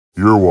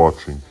You're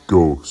watching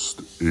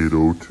Ghost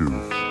 802.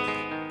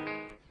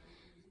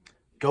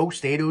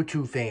 Ghost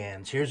 802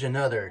 fans, here's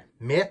another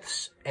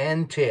Myths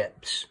and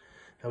Tips.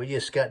 Now, we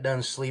just got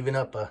done sleeving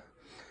up a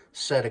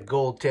set of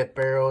gold tip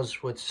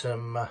arrows with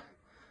some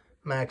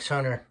Max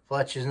Hunter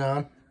fletches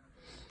on.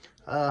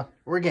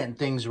 We're getting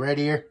things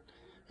readier,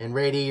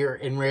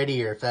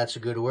 if that's a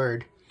good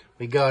word.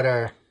 We got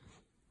our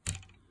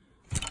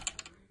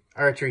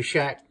Archery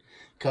Shack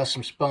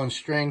custom spun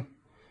string,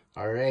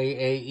 our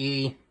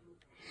AAE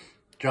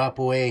drop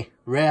away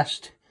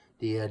rest,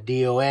 the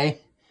DOA,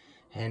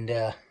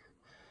 and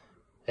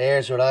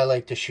there's what I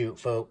like to shoot,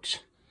 folks.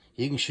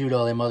 You can shoot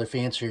all them other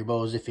fancier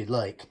bows if you'd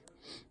like,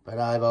 but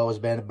I've always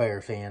been a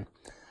bear fan.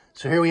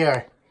 So here we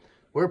are.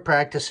 We're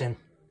practicing.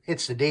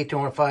 It's the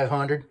Daytona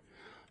 500,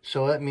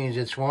 so that means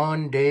it's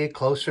one day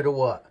closer to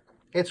what?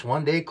 It's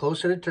one day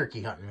closer to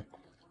turkey hunting.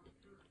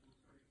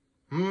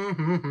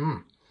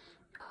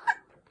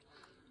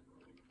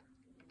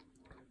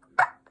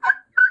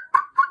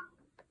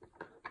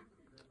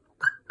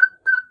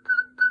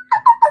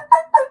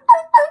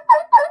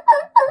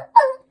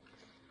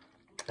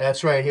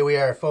 That's right, here we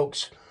are,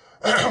 folks.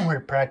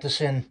 We're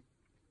practicing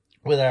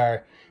with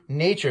our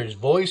Nature's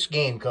Voice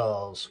game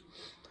calls.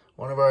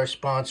 One of our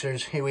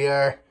sponsors. Here we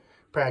are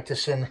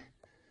practicing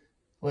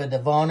with the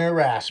Vonner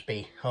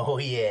Raspy. Oh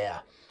yeah.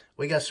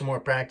 We got some more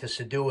practice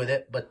to do with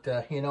it, but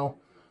you know,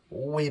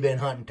 we've been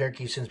hunting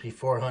turkey since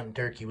before hunting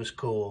turkey was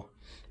cool.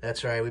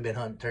 That's right, we've been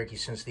hunting turkey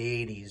since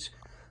the 80s.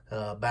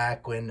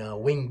 Back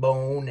when wing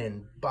bone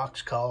and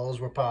box calls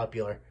were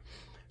popular.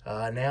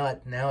 Now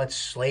it's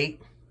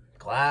slate,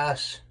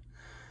 glass.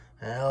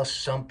 Well,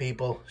 some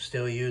people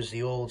still use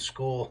the old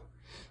school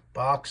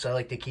box. I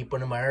like to keep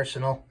one in my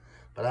arsenal,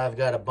 but I've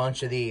got a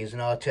bunch of these, and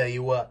I'll tell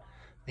you what,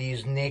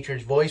 these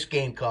Nature's Voice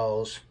game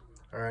calls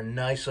are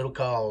nice little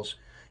calls.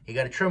 You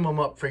got to trim them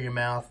up for your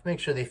mouth, make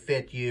sure they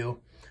fit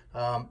you.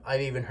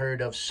 I've even heard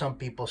of some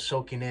people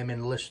soaking them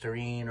in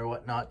Listerine or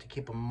whatnot to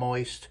keep them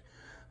moist,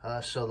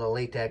 so the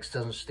latex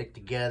doesn't stick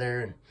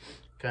together and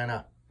kind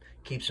of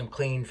keeps them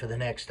clean for the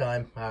next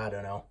time. I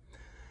don't know.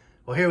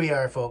 Well, here we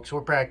are, folks. We're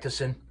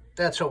practicing.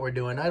 That's what we're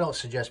doing. I don't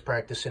suggest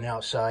practicing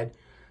outside,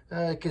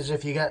 because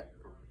if you got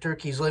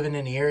turkeys living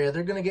in the area,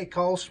 they're going to get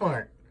call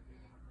smart.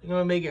 They're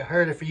going to make it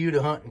harder for you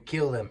to hunt and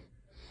kill them.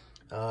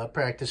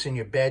 Practice in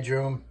your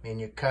bedroom, in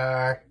your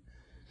car,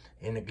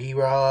 in the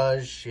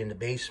garage, in the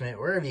basement,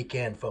 wherever you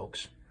can,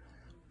 folks.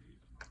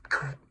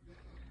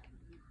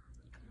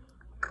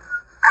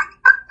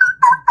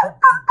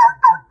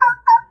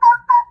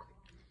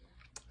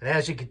 And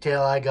as you can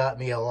tell, I got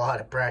me a lot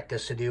of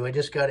practice to do. I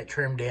just got it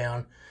trimmed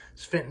down.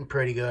 It's fitting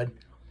pretty good,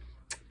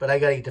 but I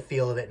got to get the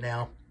feel of it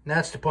now. And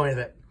that's the point of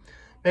it.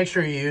 Make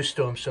sure you're used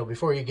to them, so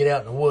before you get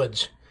out in the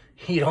woods,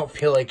 you don't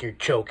feel like you're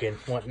choking,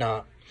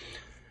 whatnot.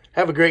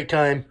 Have a great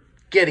time.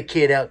 Get a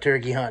kid out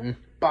turkey hunting.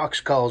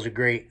 Box calls are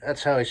great.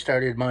 That's how I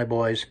started my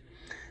boys.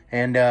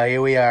 And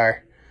here we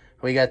are.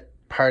 We got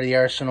part of the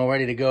arsenal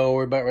ready to go.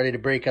 We're about ready to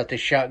break out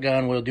this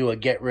shotgun. We'll do a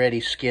get ready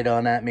skid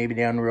on that maybe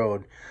down the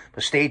road.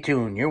 But stay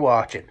tuned. You're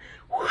watching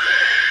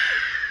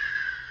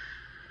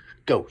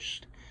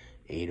Ghost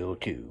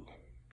 802.